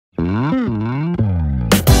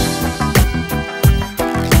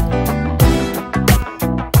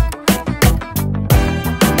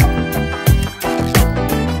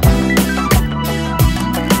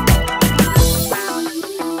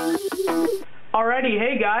Alrighty,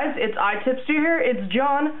 hey guys, it's iTipster here, it's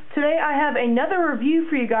John. Today I have another review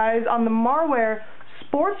for you guys on the Marware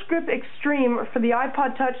SportsGrip Extreme for the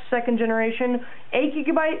iPod Touch 2nd generation,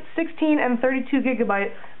 8GB, 16, and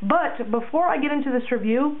 32GB. But before I get into this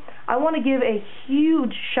review, I want to give a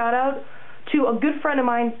huge shout out to a good friend of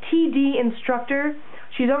mine, TDinstructor.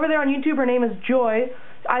 She's over there on YouTube, her name is Joy.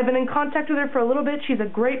 I've been in contact with her for a little bit, she's a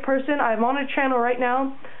great person. I'm on her channel right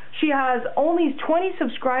now. She has only 20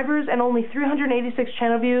 subscribers and only 386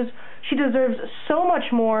 channel views. She deserves so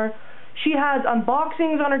much more. She has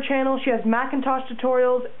unboxings on her channel. She has Macintosh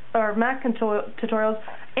tutorials, or Mac tutorials,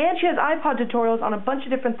 and she has iPod tutorials on a bunch of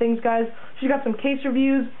different things, guys. She's got some case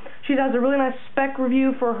reviews. She has a really nice spec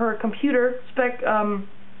review for her computer,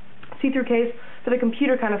 see-through case for the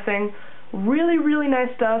computer kind of thing. Really, really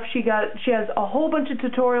nice stuff. She has a whole bunch of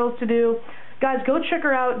tutorials to do. Guys, go check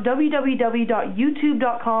her out,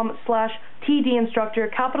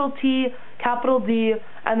 www.youtube.com/TDinstructor, capital T, capital D,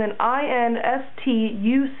 and then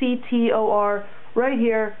INSTUCTOR, right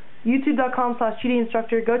here,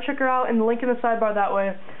 youtube.com/TDinstructor. Go check her out, and the link in the sidebar that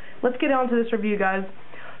way. Let's get on to this review, guys.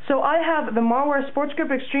 So I have the Marware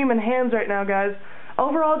SportsGrip Extreme in hands right now, guys.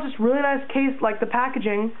 Overall, just really nice case, like the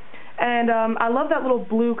packaging, and I love that little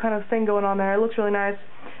blue kind of thing going on there. It looks really nice.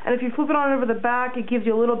 And if you flip it on over the back, it gives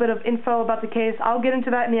you a little bit of info about the case. I'll get into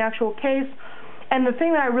that in the actual case. And the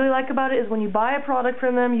thing that I really like about it is when you buy a product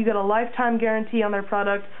from them, you get a lifetime guarantee on their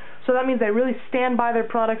product. So that means they really stand by their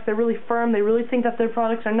products. They're really firm. They really think that their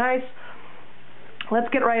products are nice. Let's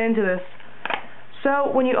get right into this. So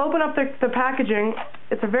when you open up the packaging,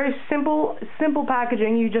 it's a very simple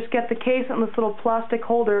packaging. You just get the case and this little plastic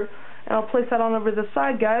holder. And I'll place that on over the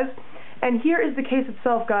side, guys. And here is the case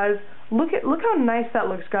itself, guys. Look how nice that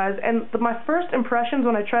looks, guys. And my first impressions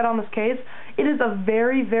when I tried on this case, it is a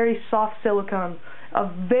very, very soft silicone. A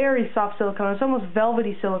very soft silicone. It's almost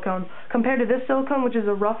velvety silicone. Compared to this silicone, which is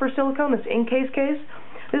a rougher silicone, this in-case case,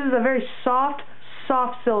 this is a very soft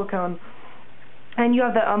silicone. And you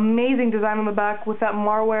have that amazing design on the back with that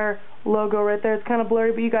Marware logo right there. It's kind of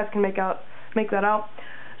blurry, but you guys can make that out.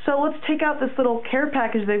 So let's take out this little care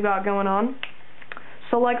package they've got going on.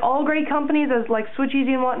 So like all great companies, as like Switch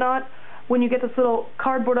Easy and whatnot, when you get this little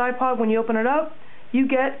cardboard iPod, when you open it up, you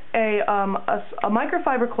get a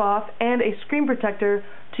microfiber cloth and a screen protector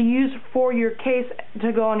to use for your case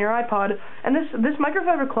to go on your iPod. And this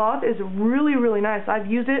microfiber cloth is really, really nice. I've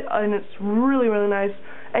used it, and it's really, really nice.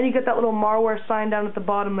 And you get that little Marware sign down at the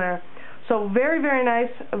bottom there. So very, very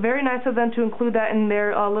nice. Very nice of them to include that in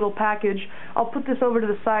their little package. I'll put this over to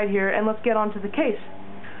the side here, and let's get on to the case.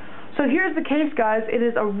 So here's the case, guys. It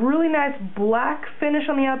is a really nice black finish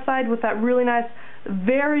on the outside with that really nice,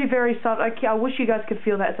 very, very soft, I wish you guys could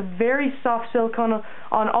feel that. It's a very soft silicone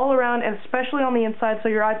on all around, and especially on the inside, so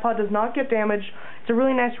your iPod does not get damaged. It's a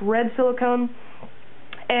really nice red silicone.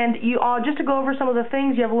 And you just to go over some of the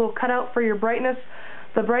things, you have a little cutout for your brightness.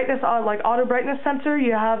 The brightness, like auto brightness sensor,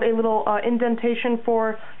 you have a little indentation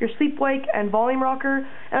for your sleep wake and volume rocker.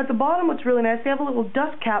 And at the bottom, what's really nice, they have a little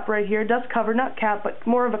dust cap right here, dust cover, not cap, but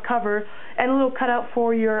more of a cover, and a little cutout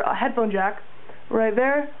for your headphone jack, right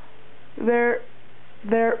there.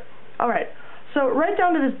 Alright, so right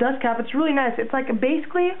down to this dust cap, it's really nice. It's like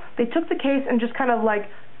basically they took the case and just kind of like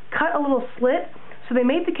cut a little slit. So they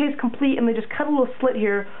made the case complete and they just cut a little slit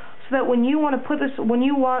here. So that when you want to put this, when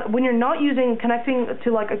you're not connecting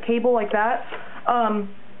to like a cable like that,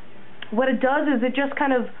 what it does is it just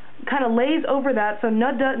kind of lays over that, so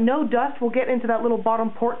no dust will get into that little bottom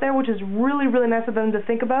port there, which is really, really nice of them to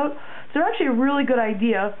think about. So they're actually a really good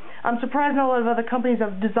idea. I'm surprised not a lot of other companies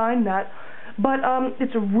have designed that. But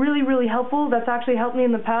it's really, really helpful. That's actually helped me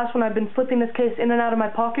in the past when I've been slipping this case in and out of my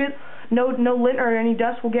pocket. No lint or any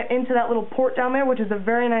dust will get into that little port down there, which is a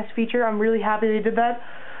very nice feature. I'm really happy they did that.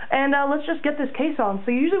 And let's just get this case on.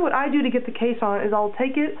 So usually what I do to get the case on is I'll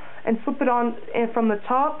take it and slip it on from the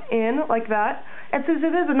top in like that. And since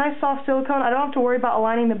it is a nice soft silicone, I don't have to worry about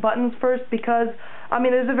aligning the buttons first because, I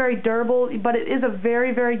mean, it is a very durable, but it is a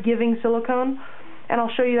very, very giving silicone. And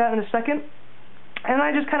I'll show you that in a second. And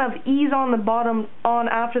I just kind of ease on the bottom on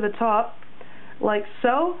after the top, like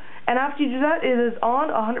so. And after you do that, it is on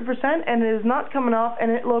 100%, and it is not coming off,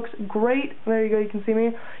 and it looks great. There you go, you can see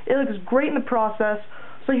me. It looks great in the process.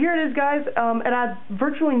 So here it is, guys. It adds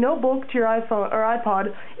virtually no bulk to your iPhone or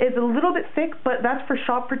iPod. It's a little bit thick, but that's for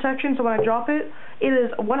shock protection, so when I drop it, it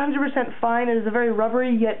is 100% fine. It is a very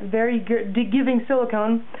rubbery yet very giving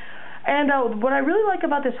silicone. And what I really like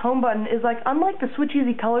about this home button is, like, unlike the Switch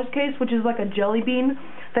Easy Colors case, which is like a jelly bean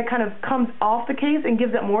that kind of comes off the case and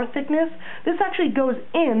gives it more thickness, this actually goes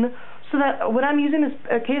in so that when I'm using this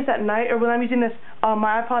case at night, or when I'm using this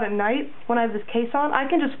my iPod at night when I have this case on, I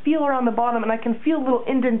can just feel around the bottom and I can feel a little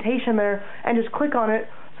indentation there and just click on it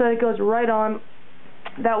so that it goes right on.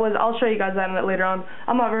 I'll show you guys that later on.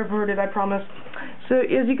 I'm not very perverted, I promise. So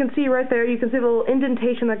as you can see right there, you can see the little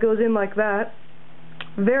indentation that goes in like that.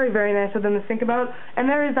 Very, very nice of them to think about. And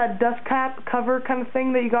there is that dust cap cover kind of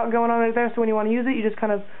thing that you got going on right there, so when you want to use it, you just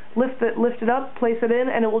kind of lift it up, place it in,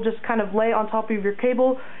 and it will just kind of lay on top of your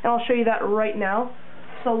cable, and I'll show you that right now.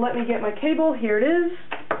 So let me get my cable. Here it is.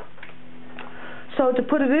 So to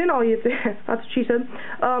put it in, all you have to, that's what she said,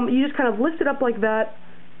 you just kind of lift it up like that,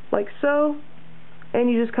 like so, and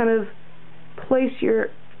you just kind of place your,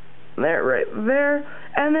 right there,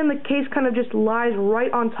 and then the case kind of just lies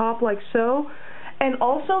right on top like so. And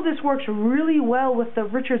also this works really well with the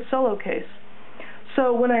Richard Solo case.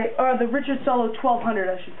 So when the Richard Solo 1200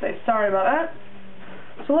 I should say, sorry about that.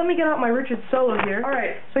 So let me get out my Richard Solo here.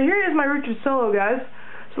 Alright, so here is my Richard Solo, guys.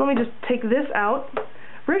 So let me just take this out.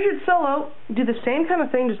 Richard Solo, do the same kind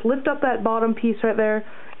of thing, just lift up that bottom piece right there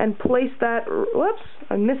and place that, whoops,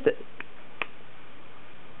 I missed it.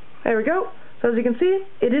 There we go. So as you can see,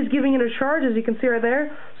 it is giving it a charge, as you can see right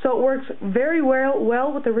there. So it works very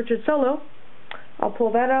well with the Richard Solo. I'll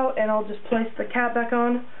pull that out and I'll just place the cap back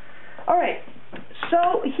on. Alright,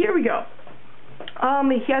 so here we go. As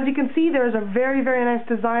you can see, there's a very, very nice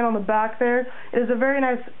design on the back there. It is a very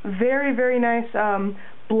nice, very nice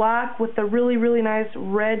black with the really, really nice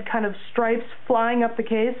red kind of stripes flying up the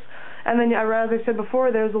case. And then, as I said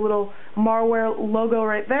before, there's a little Marware logo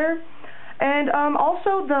right there. And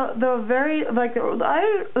also the very, like,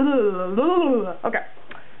 okay.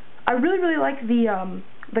 I really like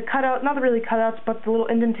the cutout, not really cutouts, but the little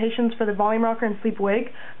indentations for the volume rocker and sleep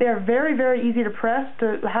wake. They are very, very easy to press,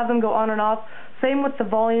 to have them go on and off. Same with the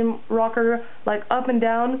volume rocker, like up and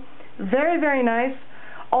down. Very, very nice.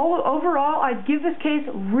 Overall, I'd give this case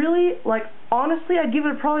really, like, honestly, I'd give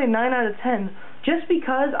it probably a 9 out of 10. Just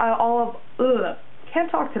because can't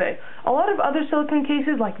talk today. A lot of other silicone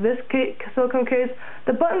cases, like this silicone case,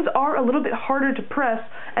 the buttons are a little bit harder to press,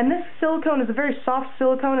 and this silicone is a very soft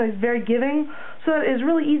silicone and it's very giving, so it is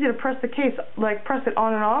really easy to press the case, like press it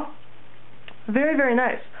on and off. Very, very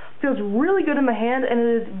nice. Feels really good in the hand, and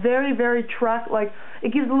it is very, very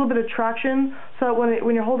it gives a little bit of traction, so that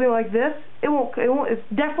when you're holding it like this, it's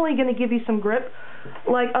definitely going to give you some grip.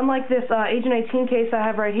 Like, unlike this Agent 18 case I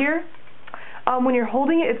have right here, when you're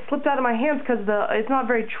holding it, it slipped out of my hands because it's not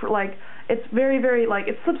very, it's very,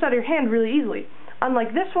 it slips out of your hand really easily.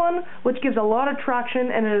 Unlike this one, which gives a lot of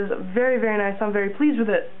traction and is very, very nice. I'm very pleased with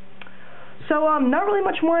it. So, not really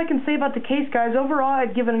much more I can say about the case, guys. Overall,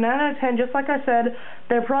 I'd give it a 9 out of 10, just like I said.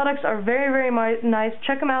 Their products are very, very nice.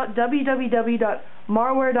 Check them out,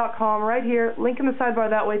 www.marware.com, right here. Link in the sidebar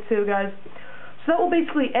that way, too, guys. So that will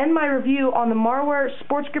basically end my review on the Marware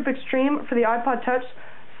SportsGrip Extreme for the iPod Touch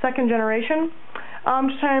 2nd generation.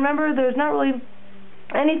 Just trying to remember, there's not really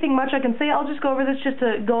anything much I can say. I'll just go over this just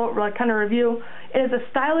to kind of review. It is a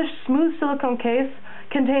stylish, smooth silicone case,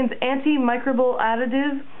 contains anti-microbial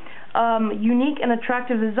additive, unique and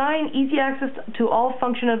attractive design, easy access to all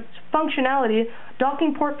functionality,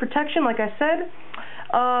 docking port protection, like I said,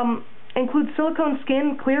 includes silicone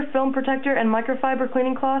skin, clear film protector, and microfiber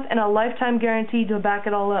cleaning cloth, and a lifetime guarantee to back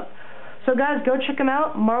it all up. So guys, go check them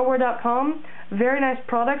out, marware.com. Very nice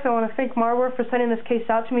products. I want to thank Marware for sending this case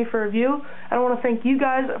out to me for review. And I want to thank you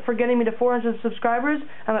guys for getting me to 400 subscribers.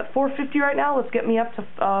 I'm at 450 right now. Let's get me up to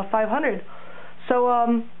 500.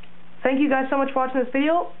 So, thank you guys so much for watching this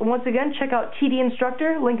video. Once again, check out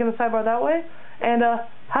TDinstructor, link in the sidebar that way. And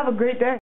have a great day.